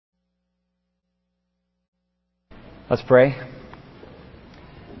Let's pray.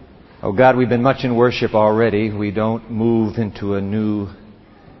 Oh God, we've been much in worship already. We don't move into a new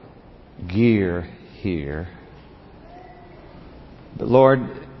gear here. But Lord,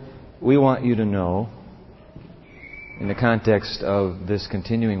 we want you to know, in the context of this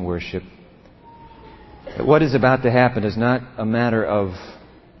continuing worship, that what is about to happen is not a matter of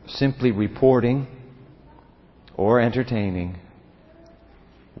simply reporting or entertaining.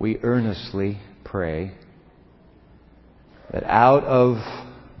 We earnestly pray that out of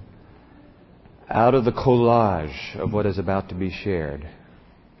the collage of what is about to be shared,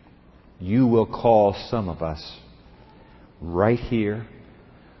 you will call some of us right here,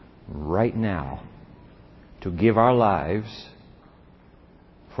 right now, to give our lives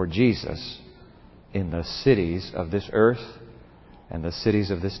for Jesus in the cities of this earth and the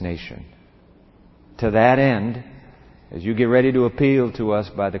cities of this nation. To that end, as you get ready to appeal to us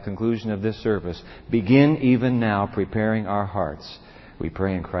by the conclusion of this service, begin even now preparing our hearts. We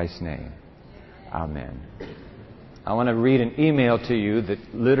pray in Christ's name. Amen. I want to read an email to you that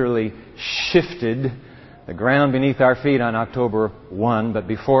literally shifted the ground beneath our feet on October 1. But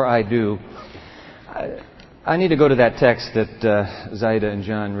before I do, I need to go to that text that Zaida and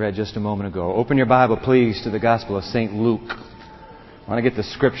John read just a moment ago. Open your Bible, please, to the Gospel of St. Luke. I want to get the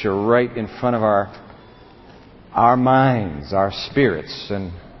Scripture right in front of our minds, our spirits,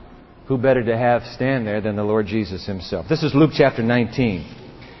 and who better to have stand there than the Lord Jesus Himself. This is Luke chapter 19.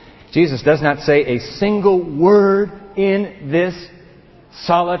 Jesus does not say a single word in this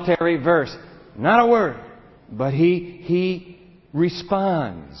solitary verse. Not a word. But He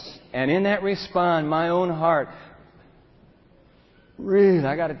responds. And in that response, my own heart, really,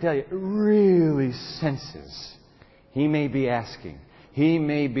 I got to tell you, really senses He may be asking. He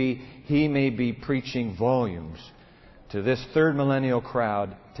may be preaching volumes to this third millennial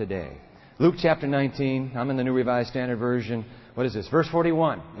crowd today. Luke chapter 19. I'm in the New Revised Standard Version. What is this? Verse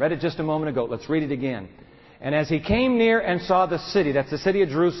 41. Read it just a moment ago. Let's read it again. And as He came near and saw the city, that's the city of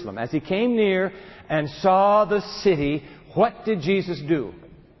Jerusalem. As He came near and saw the city, what did Jesus do?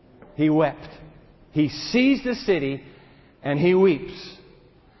 He wept. He sees the city and He weeps.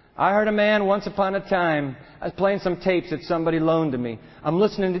 I heard a man once upon a time, I was playing some tapes that somebody loaned to me. I'm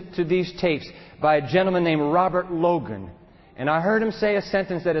listening to these tapes by a gentleman named Robert Logan. And I heard him say a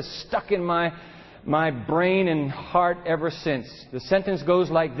sentence that has stuck in my brain and heart ever since. The sentence goes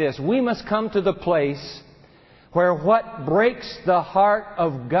like this: we must come to the place where what breaks the heart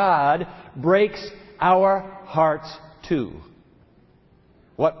of God breaks our hearts too.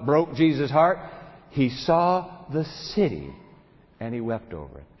 What broke Jesus' heart? He saw the city and He wept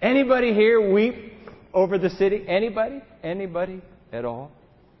over it. Anybody here weep over the city? Anybody? Anybody at all?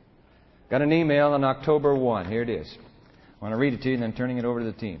 Got an email on October 1. Here it is. I want to read it to you and then turning it over to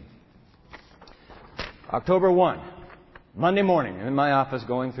the team. October 1, Monday morning, I'm in my office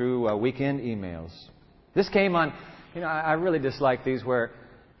going through weekend emails. This came on, I really dislike these where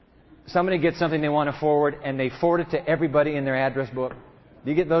somebody gets something they want to forward and they forward it to everybody in their address book.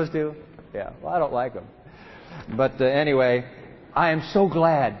 Do you get those too? Yeah, well, I don't like them. But anyway, I am so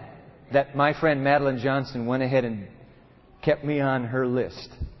glad that my friend Madeline Johnson went ahead and kept me on her list.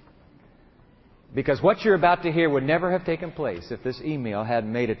 Because what you're about to hear would never have taken place if this email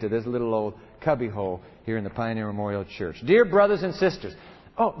hadn't made it to this little old cubbyhole here in the Pioneer Memorial Church. Dear brothers and sisters,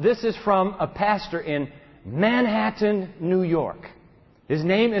 this is from a pastor in Manhattan, New York. His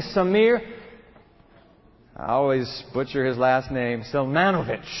name is Samir. I always butcher his last name,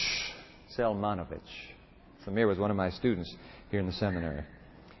 Selmanovich. Samir was one of my students here in the seminary.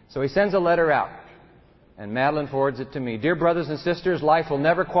 So he sends a letter out, and Madeline forwards it to me. Dear brothers and sisters, life will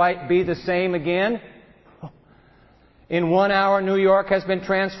never quite be the same again. In 1 hour, New York has been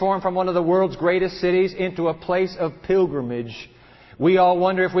transformed from one of the world's greatest cities into a place of pilgrimage. We all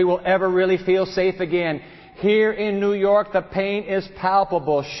wonder if we will ever really feel safe again. Here in New York, the pain is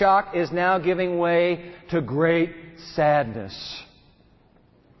palpable. Shock is now giving way to great sadness.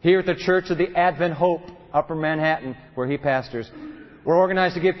 Here at the Church of the Advent Hope, Upper Manhattan, where he pastors, we're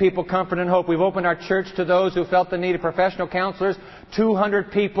organized to give people comfort and hope. We've opened our church to those who felt the need of professional counselors.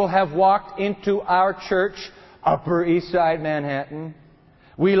 200 people have walked into our church, Upper East Side, Manhattan.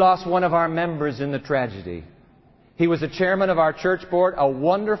 We lost one of our members in the tragedy. He was the chairman of our church board, a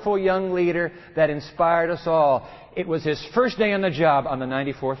wonderful young leader that inspired us all. It was his first day on the job on the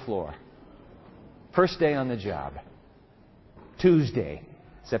 94th floor. First day on the job. Tuesday,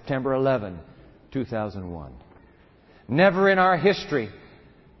 September 11, 2001. Never in our history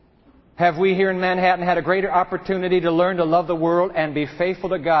have we here in Manhattan had a greater opportunity to learn to love the world and be faithful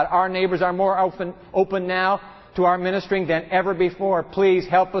to God. Our neighbors are more open now to our ministering than ever before. Please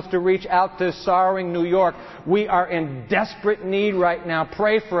help us to reach out to sorrowing New York. We are in desperate need right now.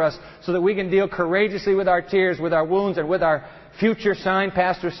 Pray for us so that we can deal courageously with our tears, with our wounds, and with our future signed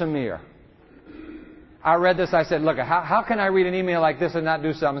Pastor Samir. I read this. I said, look, how can I read an email like this and not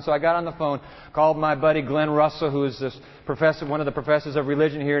do something? So I got on the phone, called my buddy Glenn Russell, who is this professor, one of the professors of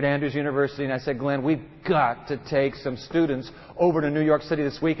religion here at Andrews University. And I said, Glenn, we've got to take some students over to New York City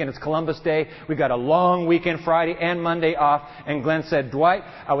this weekend. It's Columbus Day. We've got a long weekend, Friday and Monday off. And Glenn said, Dwight,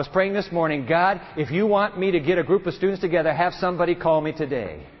 I was praying this morning, God, if you want me to get a group of students together, have somebody call me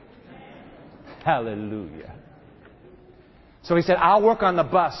today. Hallelujah. So he said, I'll work on the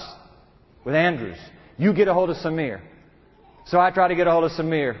bus with Andrews. You get a hold of Samir. So I try to get a hold of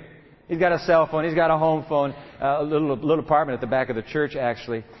Samir. He's got a cell phone. He's got a home phone, a little apartment at the back of the church,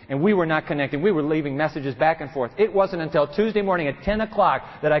 actually. And we were not connecting. We were leaving messages back and forth. It wasn't until Tuesday morning at 10 o'clock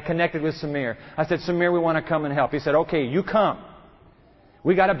that I connected with Samir. I said, Samir, we want to come and help. He said, okay, you come.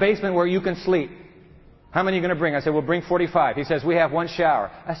 We got a basement where you can sleep. How many are you going to bring? I said, we'll bring 45. He says, we have one shower.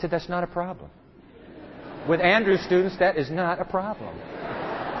 I said, that's not a problem. With Andrew's students, that is not a problem.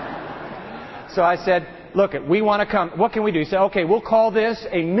 So I said, look, we want to come. What can we do? He said, okay, we'll call this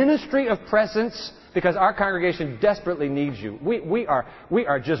a ministry of presence because our congregation desperately needs you. We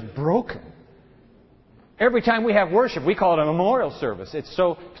are just broken. Every time we have worship, we call it a memorial service. It's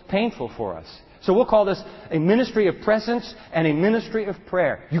so painful for us. So we'll call this a ministry of presence and a ministry of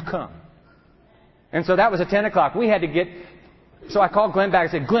prayer. You come. And so that was at 10 o'clock. We had to get... So I called Glenn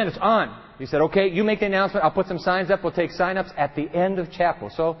back and said, Glenn, it's on. He said, okay, you make the announcement. I'll put some signs up. We'll take sign-ups at the end of chapel.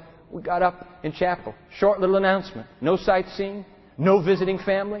 So we got up in chapel. Short little announcement. No sightseeing. No visiting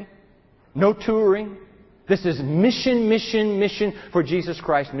family. No touring. This is mission for Jesus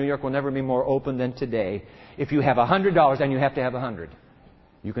Christ. New York will never be more open than today. If you have $100, and you have to have 100,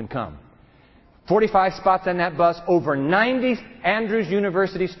 you can come. 45 spots on that bus. Over 90 Andrews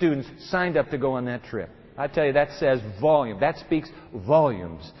University students signed up to go on that trip. I tell you, that says volume. That speaks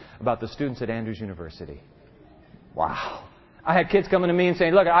volumes about the students at Andrews University. Wow. I had kids coming to me and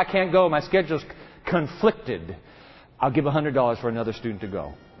saying, look, I can't go. My schedule's conflicted. I'll give $100 for another student to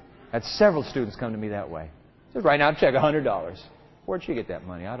go. I had several students come to me that way. I said, right now, check $100. Where'd she get that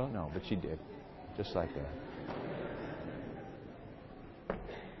money? I don't know, but she did. Just like that.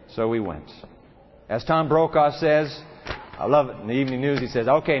 So we went. As Tom Brokaw says, I love it, in the Evening News, he says,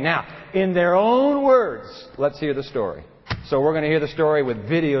 okay, now, in their own words, let's hear the story. So we're going to hear the story with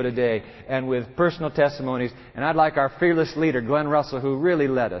video today and with personal testimonies. And I'd like our fearless leader, Glenn Russell, who really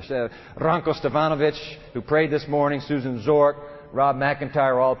led us. Ranko Stefanovic, who prayed this morning. Susan Zork, Rob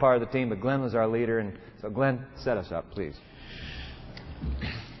McIntyre, all part of the team. But Glenn was our leader. And so Glenn, set us up, please.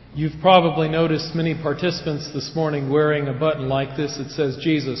 You've probably noticed many participants this morning wearing a button like this. It says,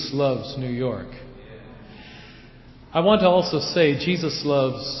 Jesus loves New York. I want to also say Jesus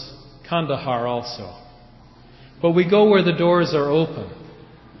loves Kandahar also. But we go where the doors are open.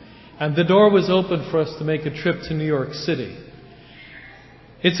 And the door was open for us to make a trip to New York City.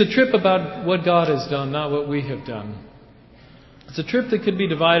 It's a trip about what God has done, not what we have done. It's a trip that could be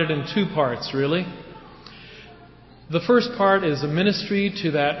divided in two parts, really. The first part is a ministry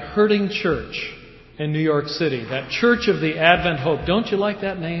to that hurting church in New York City. That Church of the Advent Hope. Don't you like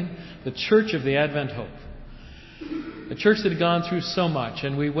that name? The Church of the Advent Hope. A church that had gone through so much,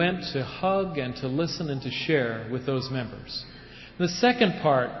 and we went to hug and to listen and to share with those members. The second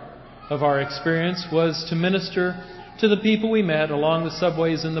part of our experience was to minister to the people we met along the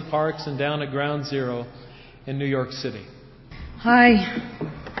subways and the parks and down at Ground Zero in New York City. Hi,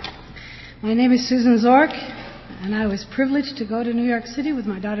 my name is Susan Zork, and I was privileged to go to New York City with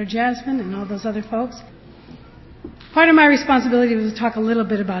my daughter Jasmine and all those other folks. Part of my responsibility was to talk a little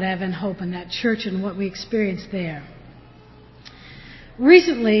bit about Advent Hope and that church and what we experienced there.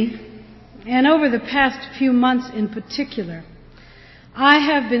 Recently, and over the past few months in particular, I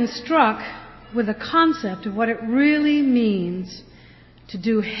have been struck with the concept of what it really means to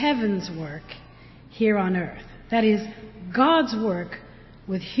do heaven's work here on earth. That is, God's work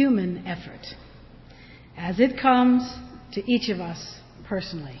with human effort, as it comes to each of us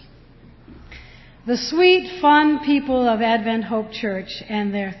personally. The sweet, fun people of Advent Hope Church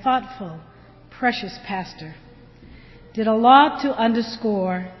and their thoughtful, precious pastor did a lot to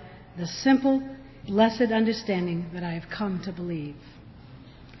underscore the simple, blessed understanding that I have come to believe.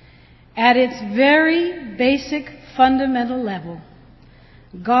 At its very basic, fundamental level,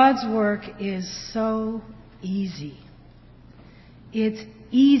 God's work is so easy. It's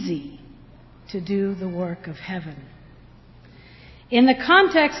easy to do the work of heaven. In the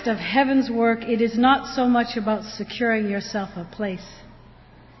context of heaven's work, it is not so much about securing yourself a place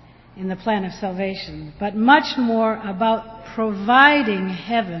in the plan of salvation, but much more about providing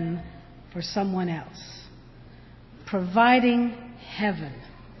heaven for someone else. Providing heaven.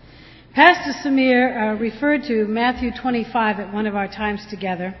 Pastor Samir referred to Matthew 25 at one of our times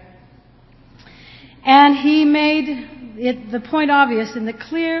together, and he made the point obvious in the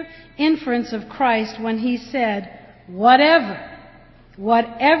clear inference of Christ when he said, whatever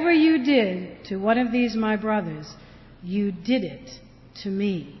you did to one of these my brothers, you did it to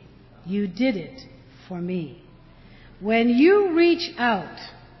me. You did it for me. When you reach out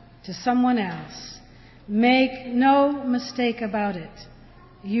to someone else, make no mistake about it,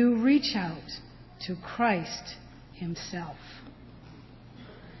 you reach out to Christ himself.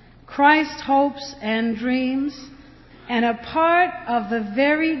 Christ's hopes and dreams, and a part of the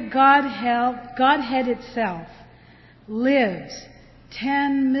very Godhead itself, lives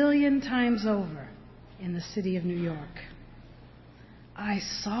 10 million times over in the city of New York. I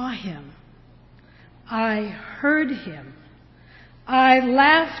saw him. I heard him. I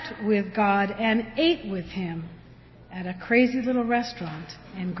laughed with God and ate with him at a crazy little restaurant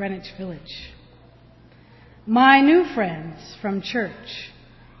in Greenwich Village. My new friends from church,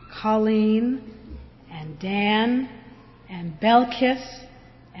 Colleen and Dan and Belkis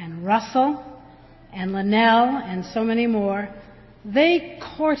and Russell and Linnell and so many more, they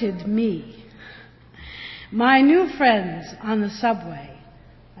courted me. My new friends on the subway,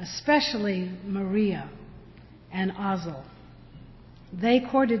 especially Maria and Ozzel, they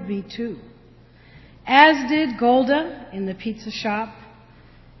courted me too, as did Golda in the pizza shop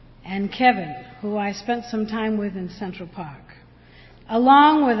and Kevin, who I spent some time with in Central Park,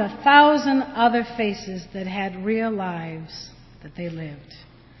 along with 1,000 other faces that had real lives that they lived.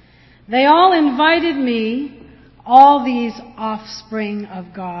 They all invited me, all these offspring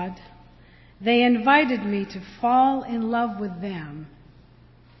of God, they invited me to fall in love with them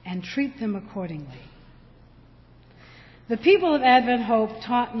and treat them accordingly. The people of Advent Hope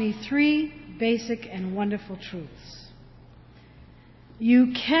taught me 3 basic and wonderful truths.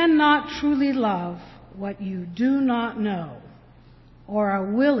 You cannot truly love what you do not know or are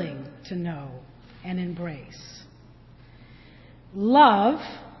willing to know and embrace. Love,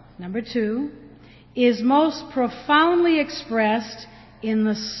 number 2, is most profoundly expressed in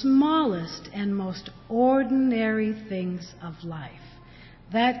the smallest and most ordinary things of life.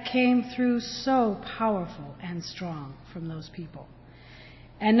 That came through so powerful and strong from those people.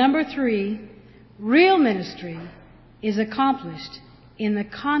 And number 3, real ministry is accomplished in the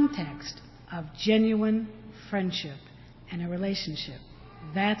context of genuine friendship and a relationship.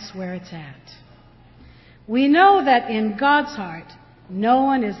 That's where it's at. We know that in God's heart, no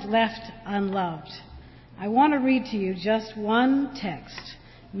one is left unloved. I want to read to you just one text,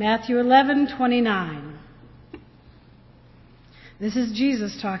 Matthew 11:29. This is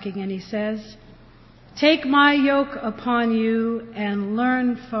Jesus talking, and he says, "Take my yoke upon you and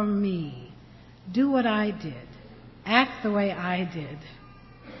learn from me. Do what I did. Act the way I did.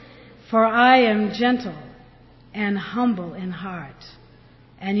 For I am gentle and humble in heart,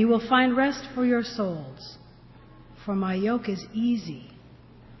 and you will find rest for your souls. For my yoke is easy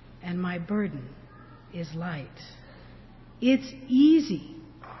and my burden is light." It's easy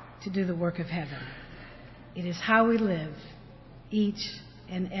to do the work of heaven. It is how we live each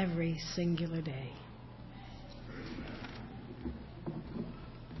and every singular day.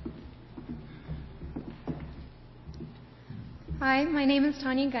 Hi, my name is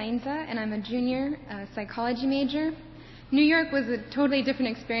Tanya Gainza, and I'm a junior psychology major. New York was a totally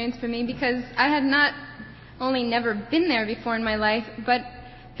different experience for me because I had not only never been there before in my life, but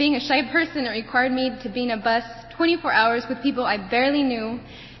being a shy person, it required me to be in a bus 24 hours with people I barely knew.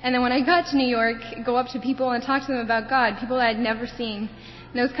 And then when I got to New York, go up to people and talk to them about God, people I had never seen.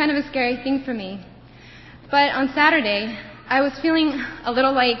 And it was kind of a scary thing for me. But on Saturday, I was feeling a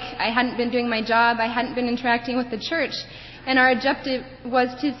little like I hadn't been doing my job, I hadn't been interacting with the church. And our objective was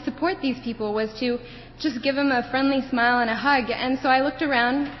to support these people, was to just give them a friendly smile and a hug. And so I looked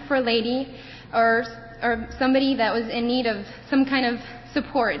around for a lady or somebody that was in need of some kind of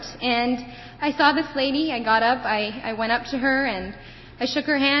support. And I saw this lady, I got up, I went up to her and I shook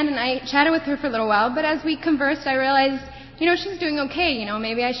her hand and I chatted with her for a little while. But as we conversed, I realized, she's doing okay.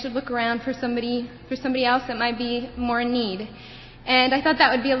 Maybe I should look around for somebody else that might be more in need. And I thought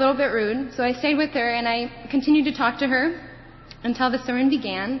that would be a little bit rude. So I stayed with her and I continued to talk to her until the sermon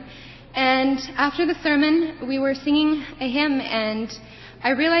began. And after the sermon, we were singing a hymn, and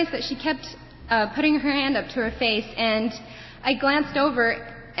I realized that she kept putting her hand up to her face, and I glanced over,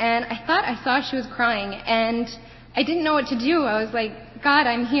 and I thought I saw she was crying, and I didn't know what to do. I was like, God,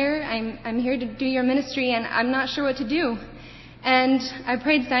 I'm here to do your ministry, and I'm not sure what to do. And I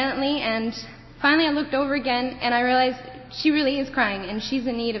prayed silently, and finally I looked over again, and I realized she really is crying, and she's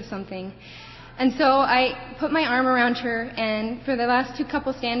in need of something. And so I put my arm around her, and for the last two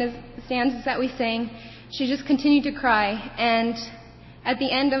couple stanzas that we sang, she just continued to cry. And at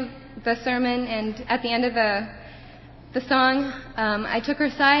the end of the sermon and at the end of the song, I took her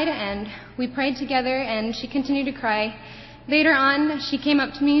aside, and we prayed together, and she continued to cry. Later on, she came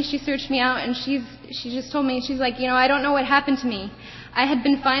up to me, she searched me out, and she just told me, she's like, I don't know what happened to me. I had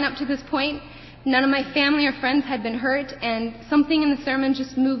been fine up to this point. None of my family or friends had been hurt, and something in the sermon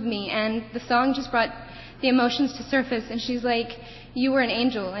just moved me, and the song just brought the emotions to surface. And she's like, you were an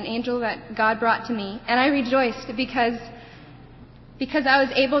angel that God brought to me. And I rejoiced because I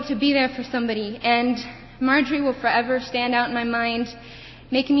was able to be there for somebody. And Marjorie will forever stand out in my mind,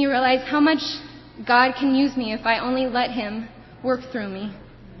 making me realize how much God can use me if I only let Him work through me.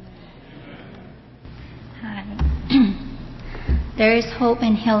 Hi. There is hope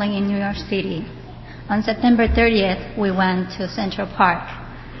and healing in New York City. On September 30th, we went to Central Park,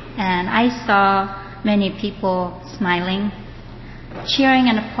 and I saw many people smiling, cheering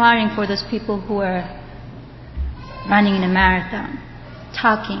and applauding for those people who were running in a marathon,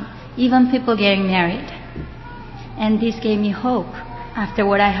 talking, even people getting married. And this gave me hope after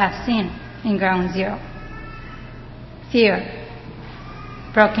what I have seen in Ground Zero. Fear,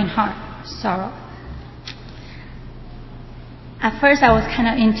 broken heart, sorrow. At first, I was kind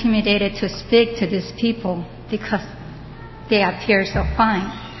of intimidated to speak to these people because they appear so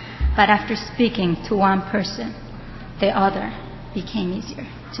fine. But after speaking to one person, the other became easier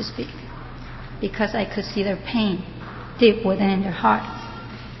to speak because I could see their pain deep within their hearts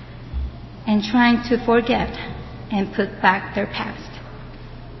and trying to forget and put back their past.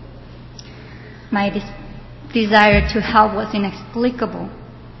 My desire to help was inexplicable,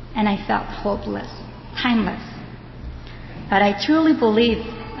 and I felt hopeless, timeless. But I truly believe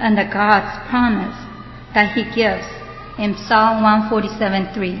in the God's promise that He gives in Psalm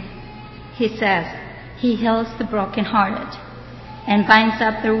 147:3. He says, He heals the brokenhearted and binds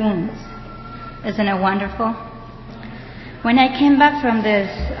up their wounds. Isn't it wonderful? When I came back from this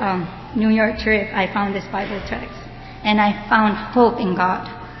New York trip, I found this Bible text, and I found hope in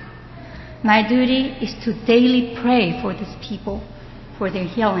God. My duty is to daily pray for these people, for their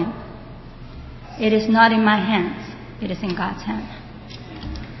healing. It is not in my hands. It is in God's hand.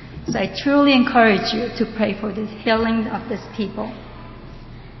 So I truly encourage you to pray for the healing of these people.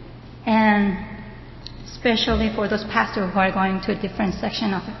 And especially for those pastors who are going to a different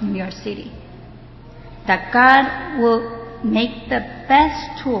section of New York City. That God will make the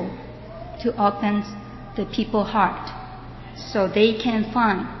best tool to open the people's heart so they can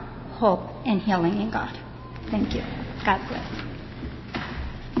find hope and healing in God. Thank you. God bless.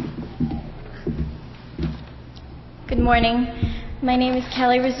 Good morning. My name is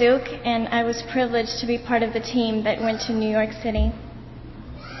Kelly Razouk, and I was privileged to be part of the team that went to New York City.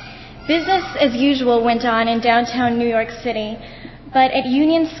 Business as usual went on in downtown New York City, but at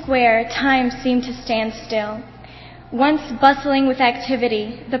Union Square, time seemed to stand still. Once bustling with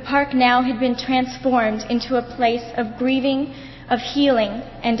activity, the park now had been transformed into a place of grieving, of healing,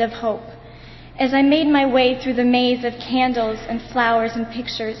 and of hope. As I made my way through the maze of candles and flowers and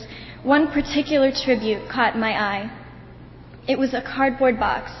pictures, one particular tribute caught my eye. It was a cardboard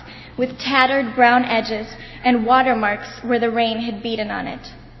box with tattered brown edges and watermarks where the rain had beaten on it.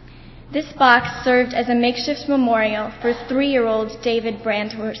 This box served as a makeshift memorial for 3-year-old David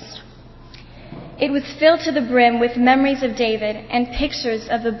Brandhurst. It was filled to the brim with memories of David and pictures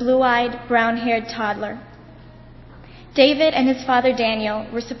of the blue-eyed, brown-haired toddler. David and his father Daniel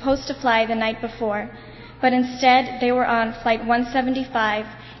were supposed to fly the night before, but instead they were on Flight 175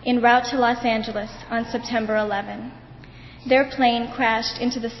 en route to Los Angeles on September 11. Their plane crashed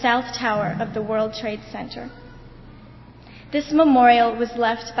into the South Tower of the World Trade Center. This memorial was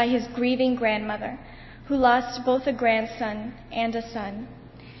left by his grieving grandmother, who lost both a grandson and a son.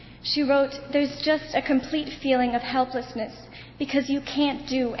 She wrote, "There's just a complete feeling of helplessness because you can't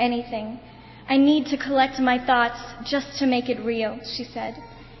do anything. I need to collect my thoughts just to make it real," she said.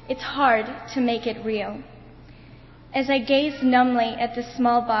 "It's hard to make it real." As I gazed numbly at this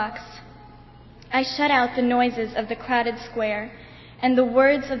small box, I shut out the noises of the crowded square, and the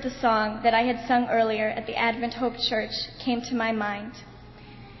words of the song that I had sung earlier at the Advent Hope Church came to my mind.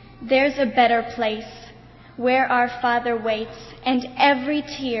 There's a better place where our Father waits, and every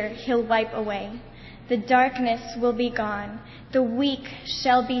tear He'll wipe away. The darkness will be gone. The weak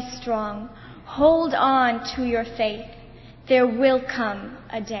shall be strong. Hold on to your faith. There will come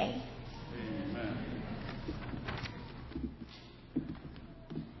a day.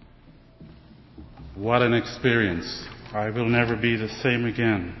 What an experience I will never be the same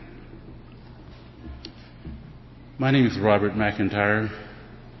again. My name is Robert McIntyre,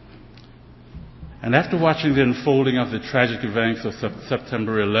 and after watching the unfolding of the tragic events of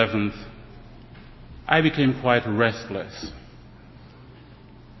September 11th, I became quite restless.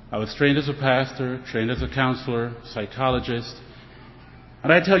 I was trained as a pastor, trained as a counselor, psychologist,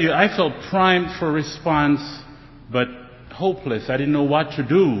 and I tell you, I felt primed for response, but hopeless. I didn't know what to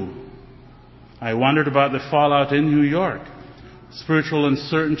do. I wondered about the fallout in New York, spiritual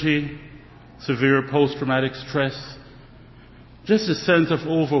uncertainty, severe post-traumatic stress, just a sense of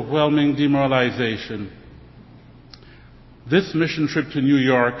overwhelming demoralization. This mission trip to New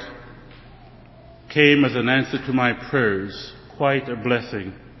York came as an answer to my prayers, quite a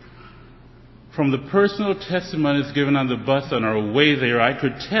blessing. From the personal testimonies given on the bus on our way there, I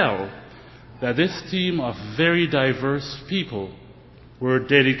could tell that this team of very diverse people were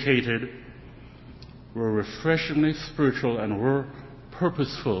dedicated, were refreshingly spiritual, and were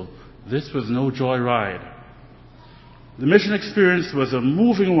purposeful. This was no joyride. The mission experience was a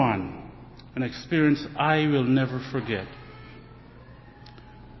moving one, an experience I will never forget.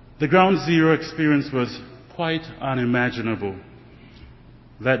 The Ground Zero experience was quite unimaginable.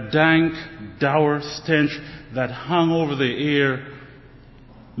 That dank, dour stench that hung over the air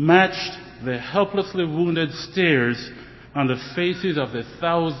matched the helplessly wounded stares on the faces of the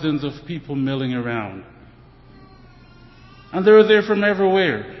thousands of people milling around. And they were there from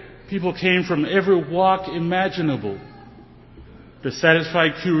everywhere. People came from every walk imaginable to satisfy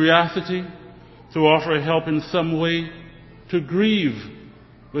curiosity, to offer help in some way, to grieve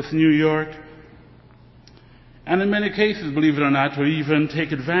with New York, and in many cases, believe it or not, to even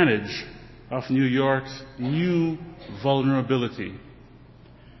take advantage of New York's new vulnerability.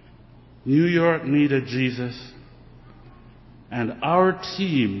 New York needed Jesus, and our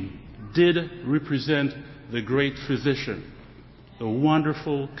team did represent the great physician, the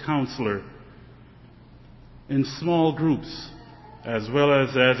wonderful counselor, in small groups as well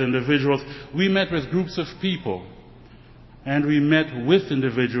as individuals. We met with groups of people, and we met with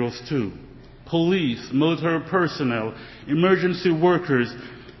individuals too. Police, military personnel, emergency workers,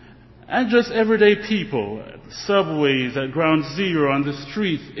 and just everyday people at subways, at Ground Zero, on the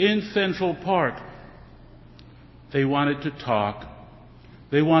streets, in Central Park. They wanted to talk.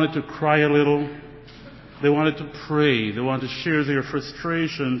 They wanted to cry a little. They wanted to pray. They wanted to share their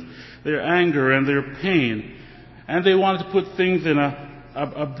frustrations, their anger, and their pain. And they wanted to put things in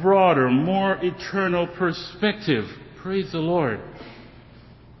a broader, more eternal perspective. Praise the Lord.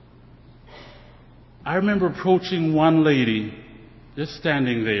 I remember approaching one lady, just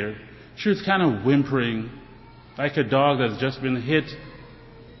standing there. She was kind of whimpering, like a dog that's just been hit.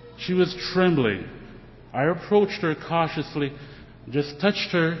 She was trembling. I approached her cautiously, just touched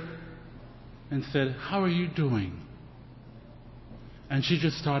her, and said, "How are you doing?" And she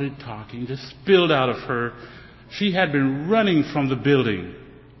just started talking, just spilled out of her. She had been running from the building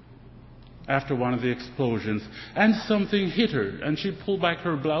after one of the explosions, and something hit her, and she pulled back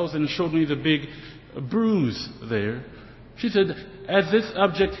her blouse and showed me the big bruise there. She said, as this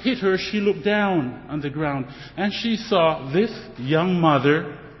object hit her, she looked down on the ground, and she saw this young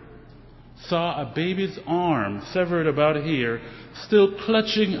mother, saw a baby's arm severed about here, still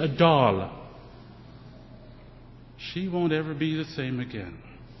clutching a doll. She won't ever be the same again.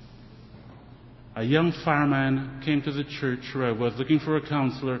 A young fireman came to the church where I was looking for a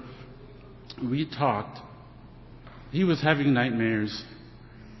counselor. We talked. He was having nightmares.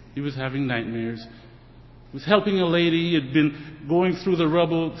 He was helping a lady. He had been going through the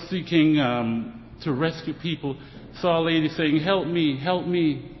rubble seeking to rescue people. Saw a lady saying, "Help me, help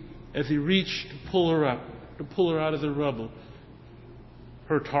me," as he reached to pull her up, to pull her out of the rubble.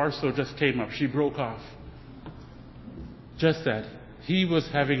 Her torso just came up. She broke off. Just that. He was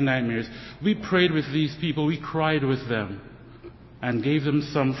having nightmares. We prayed with these people. We cried with them and gave them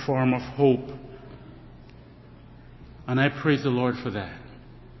some form of hope. And I praise the Lord for that.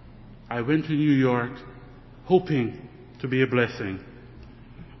 I went to New York hoping to be a blessing.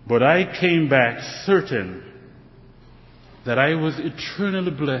 But I came back certain that I was eternally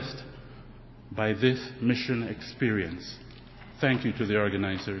blessed by this mission experience. Thank you to the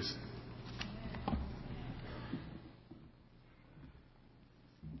organizers.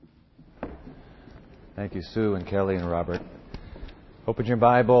 Thank you, Sue and Kelly and Robert. Open your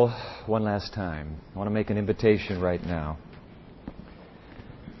Bible one last time. I want to make an invitation right now.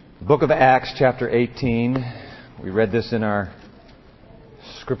 The book of Acts, chapter 18. We read this in our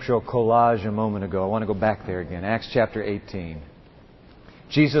scriptural collage a moment ago. I want to go back there again. Acts chapter 18.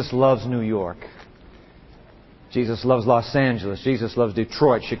 Jesus loves New York. Jesus loves Los Angeles. Jesus loves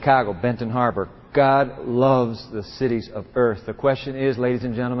Detroit, Chicago, Benton Harbor, God loves the cities of earth. The question is, ladies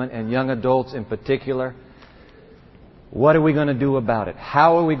and gentlemen, and young adults in particular, what are we going to do about it?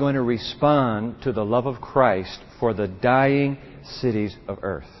 How are we going to respond to the love of Christ for the dying cities of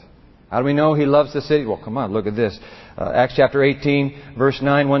earth? How do we know He loves the city? Well, come on, look at this. Acts chapter 18, verse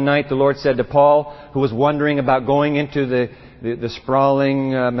 9. One night the Lord said to Paul, who was wondering about going into the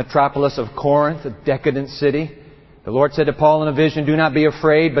sprawling metropolis of Corinth, a decadent city. The Lord said to Paul in a vision, "Do not be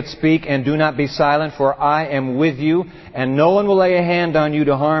afraid, but speak and do not be silent, for I am with you, and no one will lay a hand on you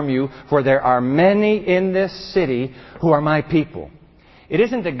to harm you, for there are many in this city who are my people." It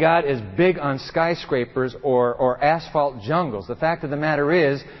isn't that God is big on skyscrapers or asphalt jungles. The fact of the matter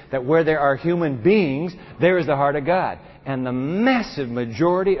is that where there are human beings, there is the heart of God. And the massive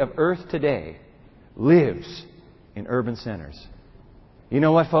majority of earth today lives in urban centers. You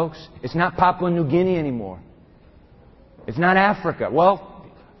know what, folks? It's not Papua New Guinea anymore. It's not Africa. Well,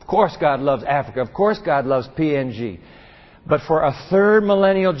 of course God loves Africa. Of course God loves PNG. But for a third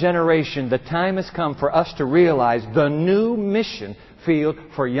millennial generation, the time has come for us to realize the new mission field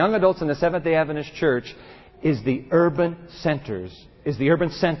for young adults in the Seventh-day Adventist Church is the urban centers, is the urban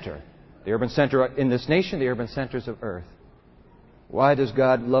center. The urban center in this nation, the urban centers of earth. Why does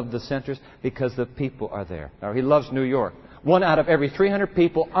God love the centers? Because the people are there. Now, He loves New York. 1 out of every 300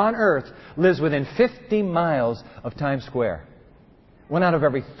 people on earth lives within 50 miles of Times Square. 1 out of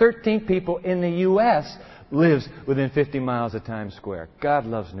every 13 people in the U.S. lives within 50 miles of Times Square. God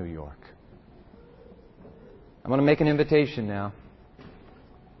loves New York. I'm going to make an invitation now.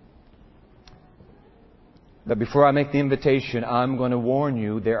 But before I make the invitation, I'm going to warn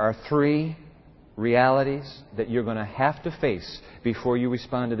you there are 3 realities that you're going to have to face before you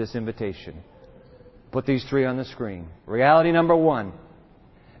respond to this invitation. Put these 3 on the screen. Reality number 1.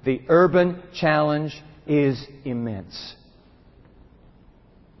 The urban challenge is immense.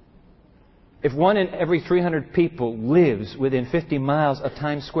 If 1 in every 300 people lives within 50 miles of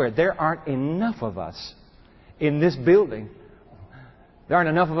Times Square, there aren't enough of us in this building. There aren't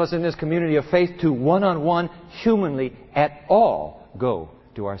enough of us in this community of faith to one-on-one, humanly, at all go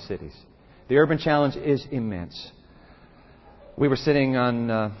to our cities. The urban challenge is immense. We were sitting on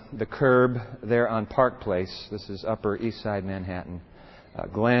the curb there on Park Place. This is Upper East Side Manhattan.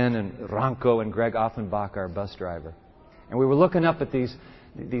 Glenn and Ranko and Greg Offenbach, our bus driver. And we were looking up at these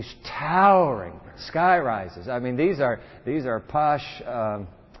towering sky rises. I mean, these are posh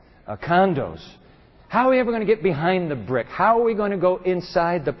condos. How are we ever going to get behind the brick? How are we going to go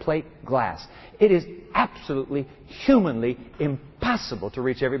inside the plate glass? It is absolutely, humanly impossible to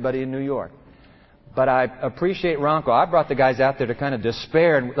reach everybody in New York. But I appreciate Ranko. I brought the guys out there to kind of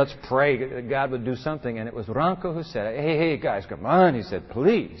despair and let's pray that God would do something. And it was Ranko who said, hey guys, come on. He said,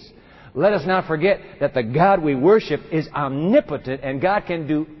 please, let us not forget that the God we worship is omnipotent and God can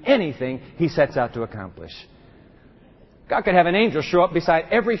do anything He sets out to accomplish. God could have an angel show up beside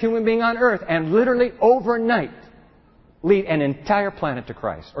every human being on earth and literally overnight lead an entire planet to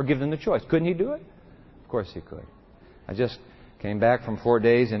Christ or give them the choice. Couldn't He do it? Of course He could. I just came back from 4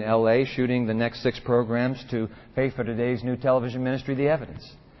 days in L.A. shooting the next 6 programs to Faith for Today's new television ministry, The Evidence.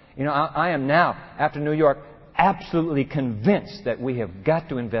 You know, I am now, after New York, absolutely convinced that we have got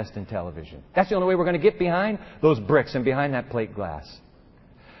to invest in television. That's the only way we're going to get behind those bricks and behind that plate glass.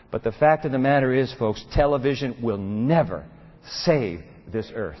 But the fact of the matter is, folks, television will never save this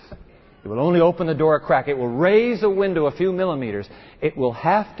earth. It will only open the door a crack. It will raise a window a few millimeters. It will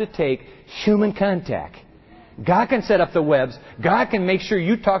have to take human contact. God can set up the webs. God can make sure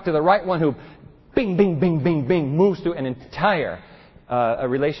you talk to the right one who bing, bing, bing, bing, bing moves through an entire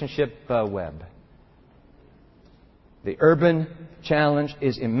relationship web. The urban challenge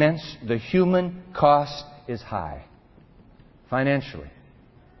is immense. The human cost is high. Financially.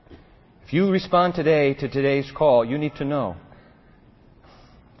 If you respond today to today's call, you need to know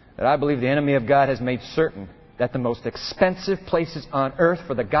that I believe the enemy of God has made certain that the most expensive places on earth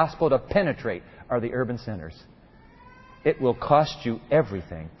for the gospel to penetrate are the urban centers. It will cost you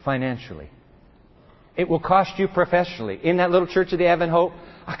everything financially. It will cost you professionally. In that little Church of the Advent Hope,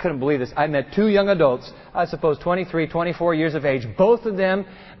 I couldn't believe this. I met 2 young adults, I suppose 23, 24 years of age, both of them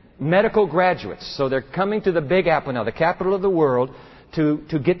medical graduates. So they're coming to the Big Apple now, the capital of the world,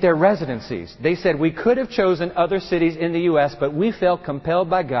 to get their residencies. They said, we could have chosen other cities in the U.S., but we felt compelled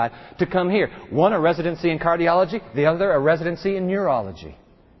by God to come here. One, a residency in cardiology. The other, a residency in neurology.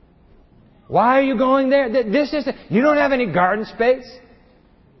 Why are you going there? You don't have any garden space.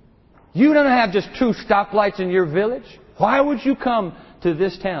 You don't have just 2 stoplights in your village. Why would you come to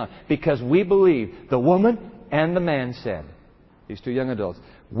this town? Because we believe, the woman and the man said, these 2 young adults,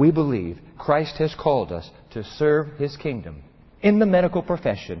 we believe Christ has called us to serve His kingdom in the medical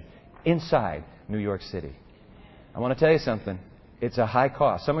profession inside New York City. I want to tell you something. It's a high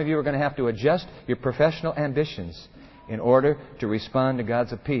cost. Some of you are going to have to adjust your professional ambitions in order to respond to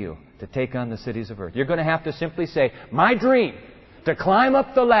God's appeal to take on the cities of earth. You're going to have to simply say, my dream, to climb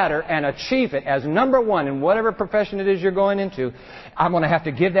up the ladder and achieve it as number one in whatever profession it is you're going into, I'm going to have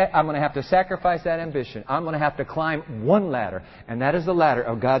to give that, I'm going to have to sacrifice that ambition. I'm going to have to climb one ladder, and that is the ladder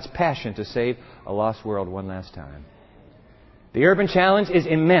of God's passion to save a lost world one last time. The urban challenge is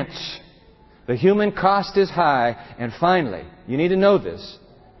immense. The human cost is high. And finally, you need to know this,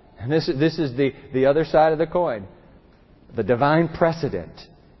 and this is the other side of the coin. The divine precedent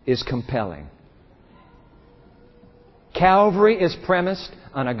is compelling. Calvary is premised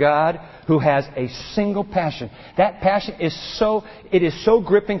on a God who has a single passion. That passion is so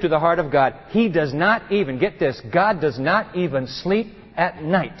gripping to the heart of God. He does not even, get this, God does not even sleep at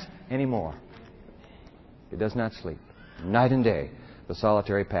night anymore. He does not sleep. Night and day, the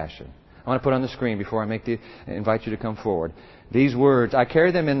solitary passion. I want to put on the screen before I invite you to come forward. These words, I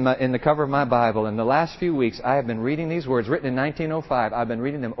carry them in the cover of my Bible. In the last few weeks, I have been reading these words, written in 1905. I've been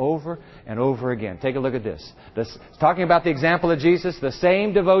reading them over and over again. Take a look at this. Talking about the example of Jesus, the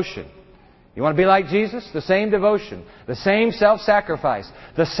same devotion. You want to be like Jesus? The same devotion. The same self-sacrifice.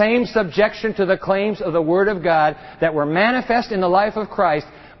 The same subjection to the claims of the Word of God that were manifest in the life of Christ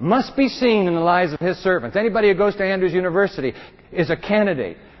must be seen in the lives of His servants. Anybody who goes to Andrews University is a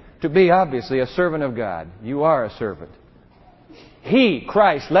candidate to be, obviously, a servant of God. You are a servant. He,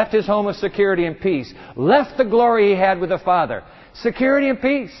 Christ, left His home of security and peace, left the glory He had with the Father. Security and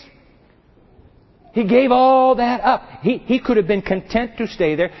peace. He gave all that up. He could have been content to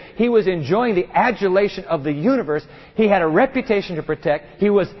stay there. He was enjoying the adulation of the universe. He had a reputation to protect. He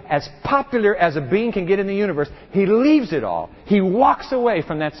was as popular as a being can get in the universe. He leaves it all. He walks away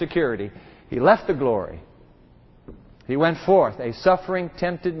from that security. He left the glory. He went forth, a suffering,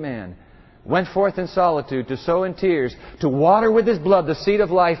 tempted man. Went forth in solitude, to sow in tears, to water with His blood the seed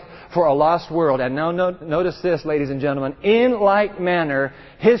of life for a lost world. And now notice this, ladies and gentlemen. In like manner,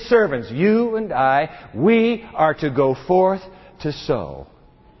 His servants, you and I, we are to go forth to sow.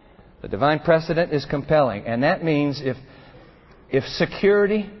 The divine precedent is compelling. And that means if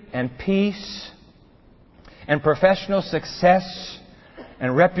security and peace and professional success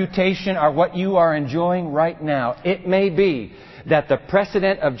and reputation are what you are enjoying right now, it may be that the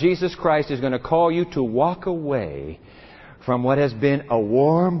precedent of Jesus Christ is going to call you to walk away from what has been a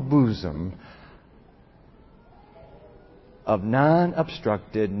warm bosom of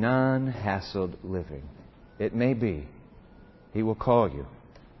non-obstructed, non-hassled living. It may be He will call you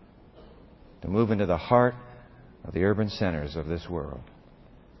to move into the heart of the urban centers of this world.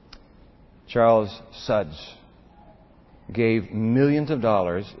 Charles Sudds gave millions of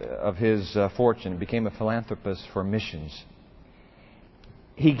dollars of his fortune and became a philanthropist for missions.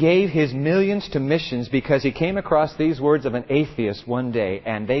 He gave his millions to missions because he came across these words of an atheist one day,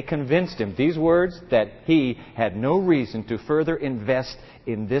 and they convinced him, these words, that he had no reason to further invest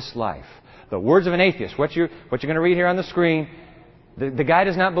in this life. The words of an atheist. What you're going to read here on the screen, the guy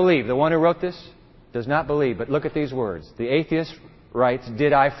does not believe. The one who wrote this does not believe. But look at these words. The atheist writes,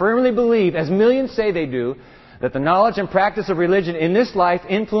 "Did I firmly believe, as millions say they do, that the knowledge and practice of religion in this life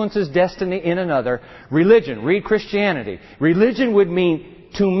influences destiny in another, religion, read Christianity, religion would mean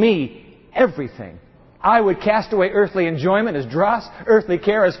to me everything. I would cast away earthly enjoyment as dross, earthly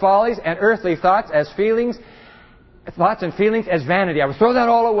care as follies, and earthly thoughts and feelings as vanity. I would throw that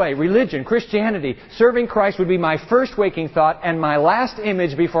all away. Religion, Christianity, serving Christ would be my first waking thought and my last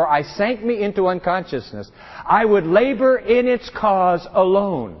image before I sank me into unconsciousness. I would labor in its cause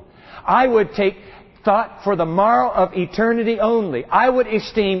alone. I would take thought for the morrow of eternity only. I would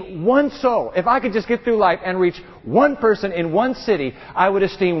esteem one soul. If I could just get through life and reach one person in one city, I would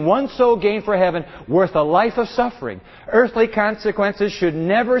esteem one soul gained for heaven worth a life of suffering. Earthly consequences should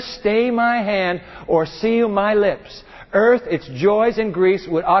never stay my hand or seal my lips. Earth, its joys and griefs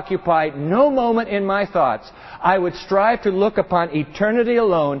would occupy no moment in my thoughts. I would strive to look upon eternity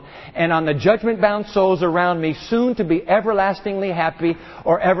alone and on the judgment-bound souls around me, soon to be everlastingly happy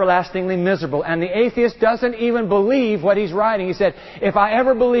or everlastingly miserable." And the atheist doesn't even believe what he's writing. He said, if I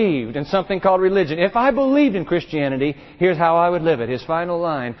ever believed in something called religion, if I believed in Christianity, here's how I would live it. His final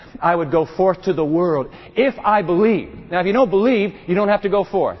line, I would go forth to the world. If I believe. Now, if you don't believe, you don't have to go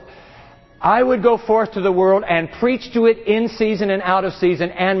forth. I would go forth to the world and preach to it in season and out of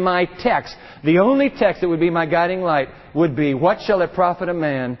season. And my text, the only text that would be my guiding light, would be, what shall it profit a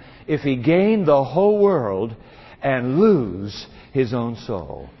man if he gain the whole world and lose his own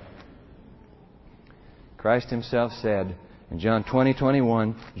soul? Christ Himself said in John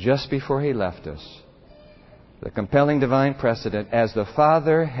 20:21, just before He left us, The compelling divine precedent, as the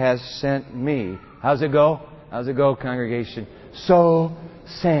Father has sent me. How's it go? How's it go, congregation? So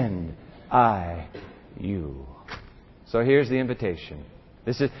send I you. So here's the invitation.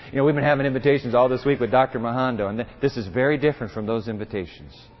 This is, we've been having invitations all this week with Dr. Mahando, and this is very different from those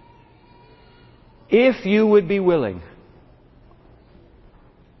invitations. If you would be willing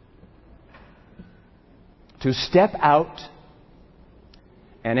to step out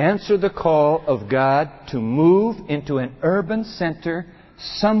and answer the call of God to move into an urban center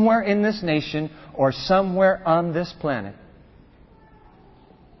somewhere in this nation or somewhere on this planet,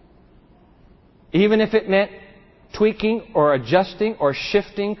 even if it meant tweaking or adjusting or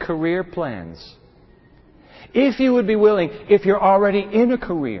shifting career plans. If you would be willing, if you're already in a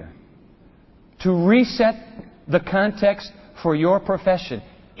career, to reset the context for your profession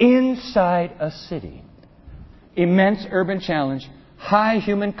inside a city. Immense urban challenge, high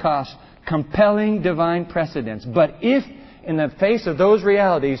human cost, compelling divine precedents. But if, in the face of those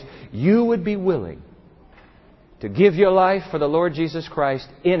realities, you would be willing to give your life for the Lord Jesus Christ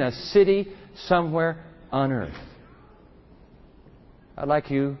in a city somewhere on earth, I'd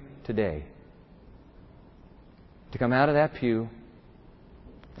like you today to come out of that pew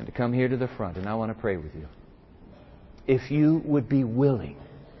and to come here to the front, and I want to pray with you. If you would be willing.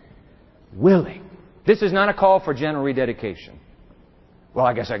 This is not a call for general rededication. Well,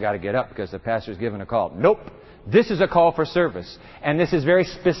 I guess I got to get up because the pastor's given a call. Nope. This is a call for service. And this is very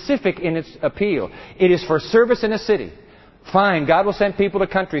specific in its appeal. It is for service in a city. Fine, God will send people to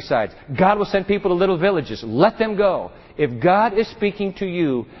countrysides. God will send people to little villages. Let them go. If God is speaking to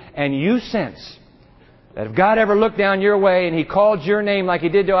you and you sense that if God ever looked down your way and He called your name like He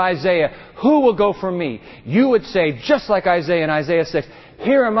did to Isaiah, who will go for me? You would say, just like Isaiah in Isaiah 6,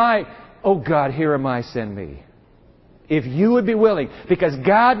 here am I, oh God, here am I, send me. If you would be willing, because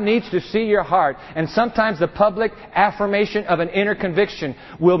God needs to see your heart, and sometimes the public affirmation of an inner conviction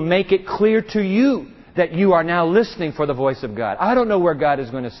will make it clear to you that you are now listening for the voice of God. I don't know where God is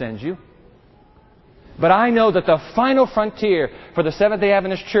going to send you. But I know that the final frontier for the Seventh-day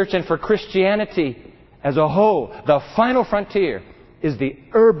Adventist Church and for Christianity as a whole, the final frontier is the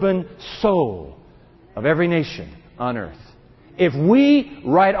urban soul of every nation on earth. If we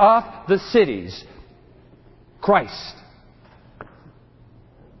write off the cities, Christ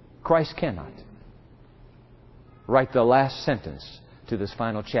cannot write the last sentence to this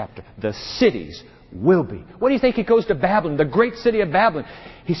final chapter. The cities will be. What do you think He goes to Babylon, the great city of Babylon?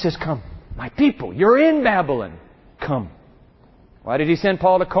 He says, come, my people, you're in Babylon. Come. Why did He send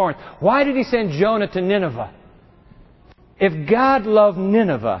Paul to Corinth? Why did He send Jonah to Nineveh? If God loved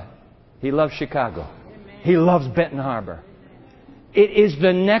Nineveh, He loves Chicago. He loves Benton Harbor. It is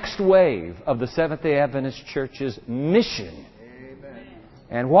the next wave of the Seventh-day Adventist Church's mission.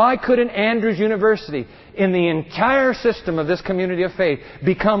 And why couldn't Andrews University, in the entire system of this community of faith,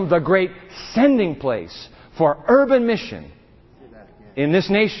 become the great sending place for urban mission in this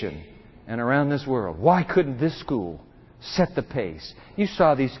nation and around this world? Why couldn't this school set the pace? You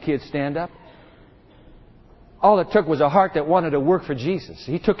saw these kids stand up. All it took was a heart that wanted to work for Jesus.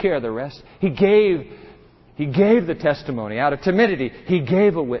 He took care of the rest. He gave the testimony. Out of timidity, He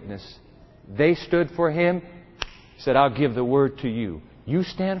gave a witness. They stood for Him. He said, I'll give the word to you. You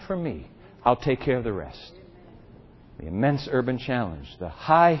stand for me. I'll take care of the rest. The immense urban challenge, the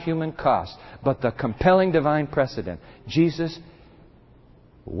high human cost, but the compelling divine precedent. Jesus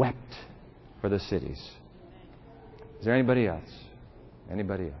wept for the cities. Is there anybody else?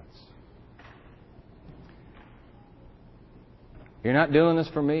 Anybody else? You're not doing this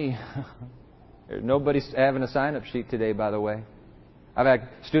for me. Nobody's having a sign-up sheet today, by the way. I've had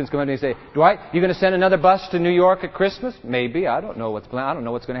students come up to me and say, Dwight, you going to send another bus to New York at Christmas? Maybe. I don't know what's planned. I don't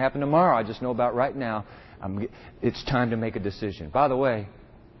know what's going to happen tomorrow. I just know about right now. It's time to make a decision. By the way,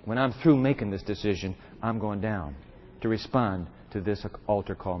 when I'm through making this decision, I'm going down to respond to this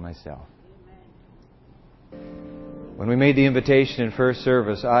altar call myself. When we made the invitation in first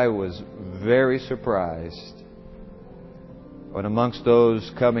service, I was very surprised. When amongst those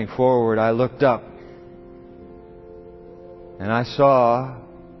coming forward, I looked up and I saw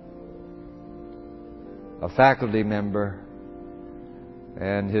a faculty member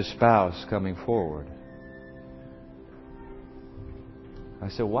and his spouse coming forward. I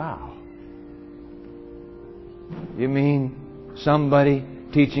said, wow. You mean somebody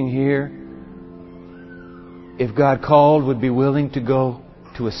teaching here, if God called, would be willing to go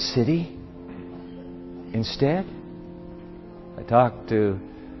to a city instead? I talked to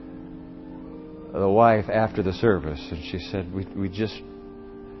the wife after the service, and she said, we just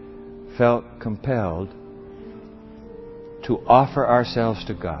felt compelled to offer ourselves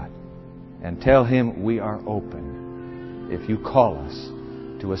to God and tell Him we are open if you call us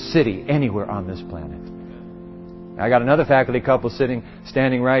to a city anywhere on this planet. I got another faculty couple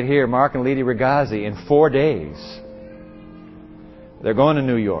standing right here, Mark and Lady Regazi, in 4 days. They're going to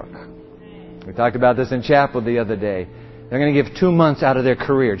New York. We talked about this in chapel the other day. They're going to give 2 months out of their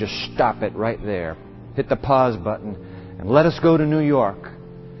career. Just stop it right there. Hit the pause button and let us go to New York.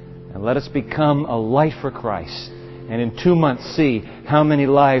 And let us become a light for Christ. And in 2 months see how many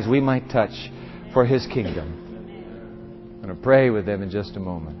lives we might touch for His kingdom. I'm going to pray with them in just a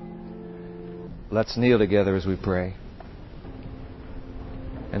moment. Let's kneel together as we pray.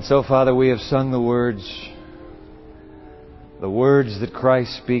 And so, Father, we have sung the words that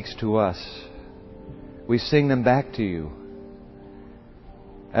Christ speaks to us. We sing them back to you,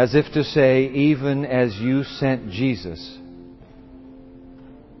 as if to say, even as you sent Jesus,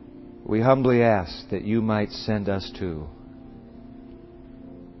 we humbly ask that you might send us too.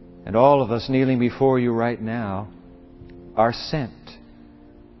 And all of us kneeling before you right now are sent.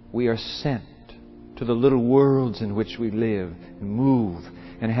 We are sent to the little worlds in which we live and move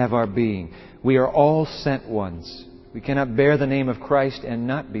and have our being. We are all sent ones. We cannot bear the name of Christ and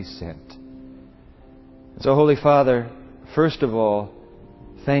not be sent. So, Holy Father, first of all,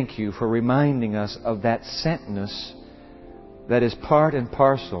 thank you for reminding us of that sentness that is part and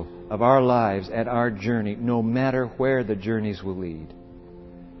parcel of our lives and our journey, no matter where the journeys will lead.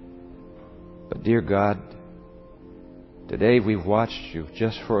 But dear God, today we've watched you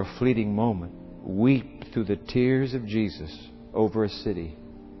just for a fleeting moment weep through the tears of Jesus over a city.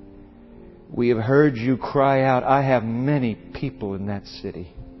 We have heard you cry out, I have many people in that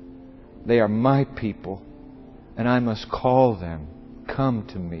city. They are my people, and I must call them. Come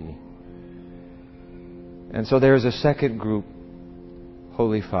to me. And so there is a second group,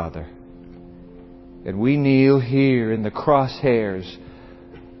 Holy Father. And we kneel here in the crosshairs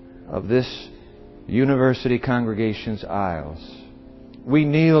of this university congregation's aisles. We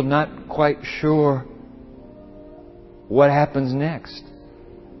kneel not quite sure what happens next.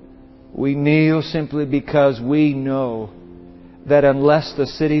 We kneel simply because we know that unless the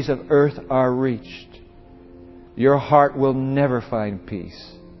cities of earth are reached, your heart will never find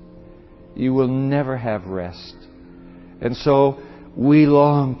peace. You will never have rest. And so we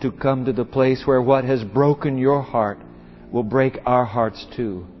long to come to the place where what has broken your heart will break our hearts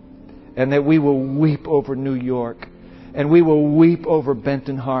too. And that we will weep over New York. And we will weep over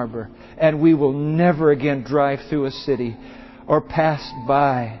Benton Harbor. And we will never again drive through a city or pass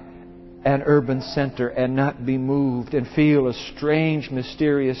by an urban center and not be moved and feel a strange,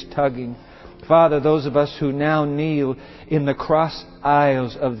 mysterious tugging. Father, those of us who now kneel in the cross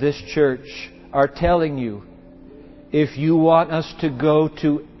aisles of this church are telling you, if you want us to go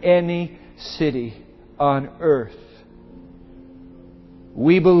to any city on earth,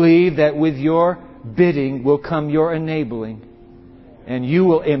 we believe that with your bidding will come your enabling, and you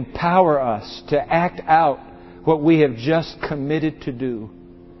will empower us to act out what we have just committed to do.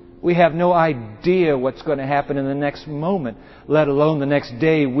 We have no idea what's going to happen in the next moment, let alone the next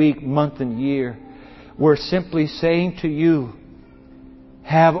day, week, month, and year. We're simply saying to you,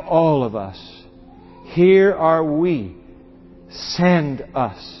 have all of us. Here are we. Send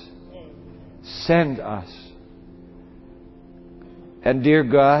us. Send us. And dear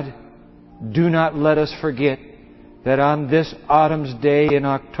God, do not let us forget that on this autumn's day in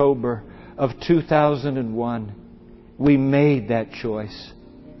October of 2001, we made that choice.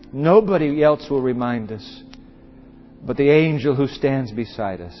 Nobody else will remind us but the angel who stands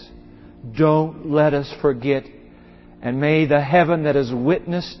beside us. Don't let us forget. And may the heaven that has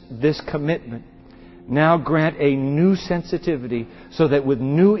witnessed this commitment now grant a new sensitivity so that with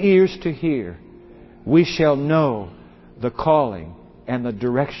new ears to hear, we shall know the calling and the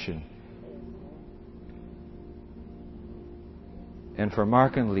direction. And for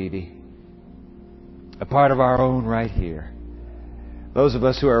Mark and Leedy, a part of our own right here, those of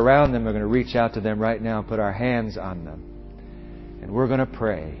us who are around them are going to reach out to them right now and put our hands on them. And we're going to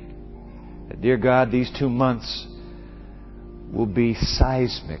pray that, dear God, these 2 months will be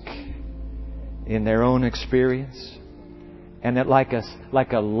seismic in their own experience. And that like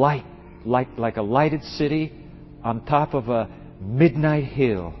a lighted city on top of a midnight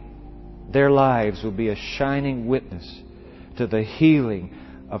hill, their lives will be a shining witness to the healing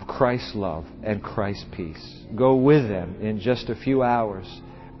of Christ's love and Christ's peace. Go with them in just a few hours.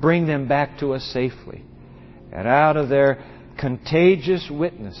 Bring them back to us safely. And out of their contagious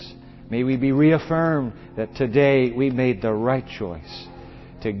witness, may we be reaffirmed that today we made the right choice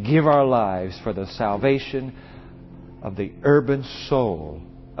to give our lives for the salvation of the urban soul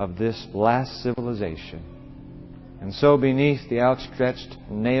of this last civilization. And so beneath the outstretched,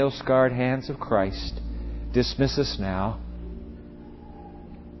 nail-scarred hands of Christ, dismiss us now.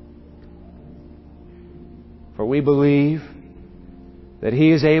 For we believe that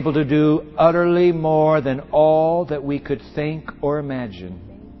He is able to do utterly more than all that we could think or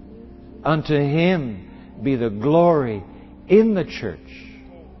imagine. Unto Him be the glory in the church,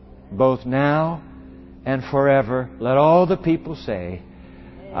 both now and forever. Let all the people say,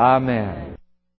 Amen.